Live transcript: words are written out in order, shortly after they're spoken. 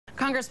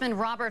Congressman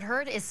Robert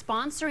Hurt is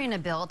sponsoring a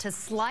bill to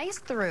slice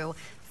through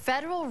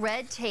federal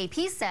red tape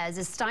he says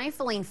is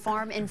stifling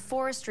farm and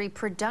forestry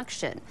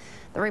production.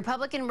 The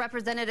Republican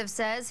representative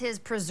says his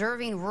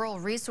Preserving Rural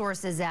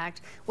Resources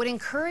Act would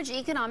encourage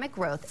economic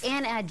growth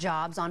and add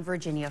jobs on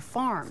Virginia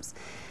farms.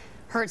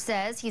 Hurt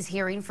says he's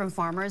hearing from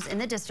farmers in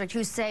the district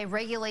who say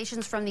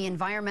regulations from the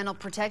Environmental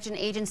Protection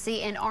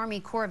Agency and Army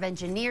Corps of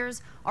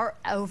Engineers are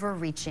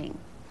overreaching.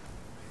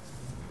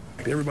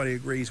 Everybody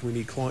agrees we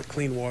need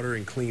clean water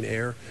and clean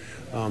air,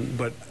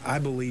 but I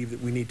believe that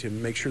we need to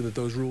make sure that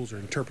those rules are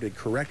interpreted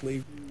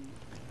correctly.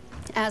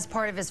 As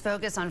part of his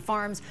focus on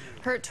farms,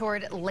 Hurt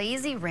toured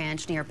Lazy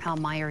Ranch near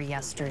Palmyra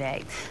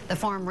yesterday. The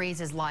farm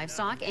raises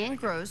livestock and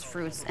grows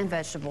fruits and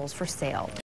vegetables for sale.